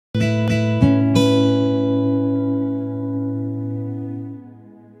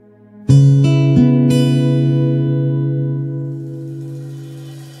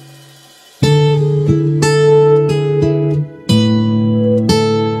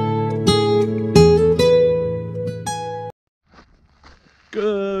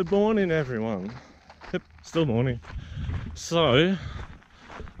Good morning, everyone. Yep, still morning. So,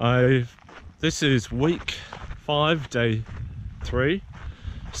 this is week 5, day 3.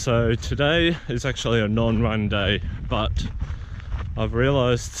 So today is actually a non-run day, but I've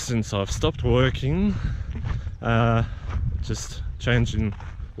realised since I've stopped working, just changing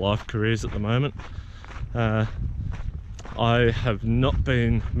life careers at the moment, I have not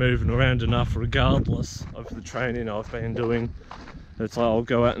been moving around enough regardless of the training I've been doing. It's like I'll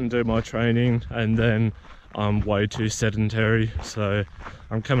go out and do my training and then I'm way too sedentary. So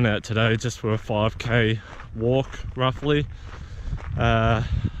I'm coming out today just for a 5k walk roughly. I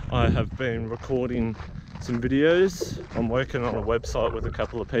have been recording some videos. I'm working on a website with a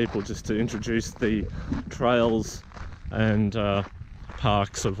couple of people just to introduce the trails and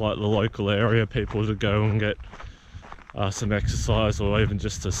parks of like the local area, people to go and get some exercise, or even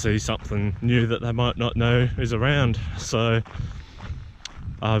just to see something new that they might not know is around. So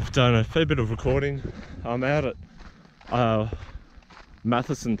I've done a fair bit of recording. I'm out at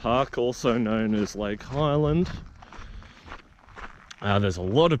Matheson Park, also known as Lake Highland. There's a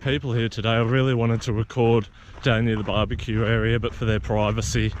lot of people here today. I really wanted to record down near the barbecue area, but for their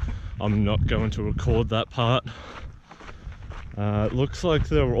privacy I'm not going to record that part. It looks like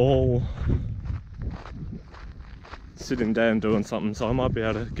they're all sitting down doing something, so I might be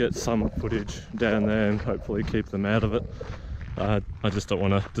able to get some footage down there and hopefully keep them out of it. I just don't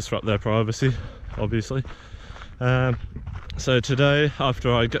want to disrupt their privacy, obviously. So today,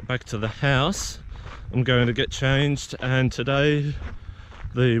 after I get back to the house, I'm going to get changed, and today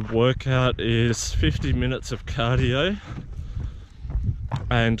the workout is 50 minutes of cardio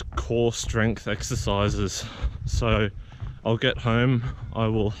and core strength exercises. So I'll get home, I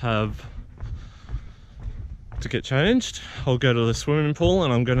will have to get changed, I'll go to the swimming pool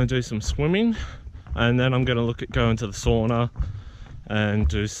and I'm going to do some swimming, and then I'm going to look at going to the sauna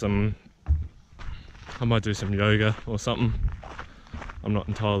and I might do some yoga or something. I'm not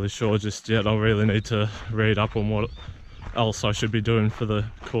entirely sure just yet. I really need to read up on what else I should be doing for the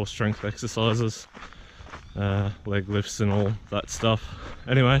core strength exercises, leg lifts and all that stuff.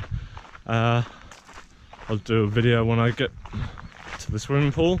 Anyway, I'll do a video when I get to the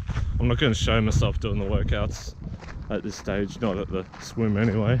swimming pool. I'm not going to show myself doing the workouts at this stage, not at the swim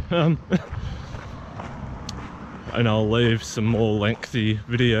anyway. And I'll leave some more lengthy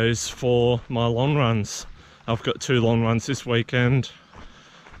videos for my long runs. I've got 2 long runs this weekend,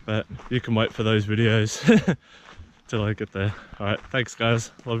 but you can wait for those videos till I get there. Alright, thanks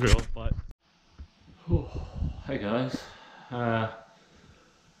guys, love you all, bye. Whew. Hey guys,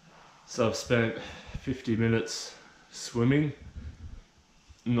 so I've spent 50 minutes swimming.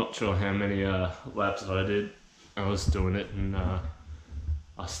 Not sure how many laps I did. I was doing it, and I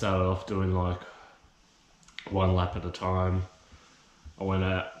started off doing like 1 lap at a time. I went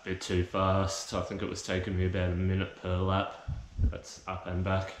out a bit too fast. I think it was taking me about a minute per lap. That's up and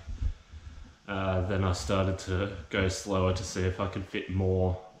back. Then I started to go slower to see if I could fit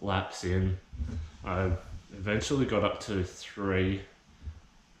more laps in. I eventually got up to 3,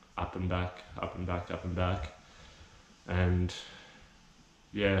 up and back, up and back, up and back. And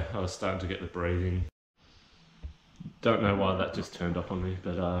yeah, I was starting to get the breathing. Don't know why that just turned off on me,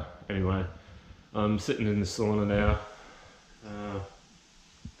 but anyway, I'm sitting in the sauna now.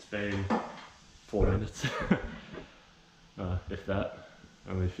 It's been 4 minutes, if that,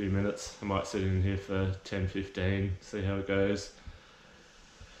 only a few minutes. I might sit in here for 10-15, see how it goes.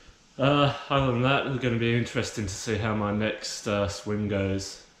 Other than that, it's going to be interesting to see how my next swim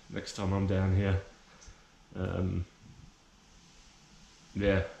goes next time I'm down here.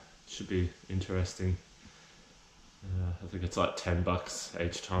 Yeah, should be interesting. I think it's like $10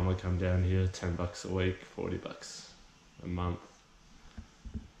 each time I come down here, $10 a week, $40 a month.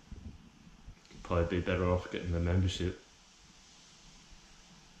 Probably be better off getting the membership.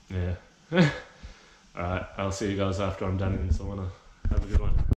 Yeah. Alright, I'll see you guys after I'm done in the sauna. Have a good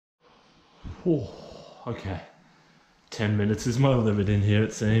one. Oh, okay. 10 minutes is my limit in here,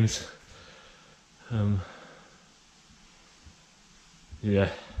 it seems. Yeah.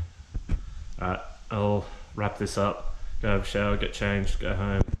 Alright, I'll wrap this up, go have a shower, get changed, go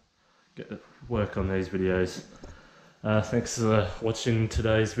home, get to work on these videos. Thanks for watching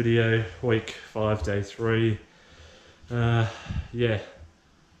today's video, week 5, day 3. Yeah,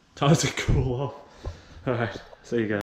 time to cool off. Alright, see you guys.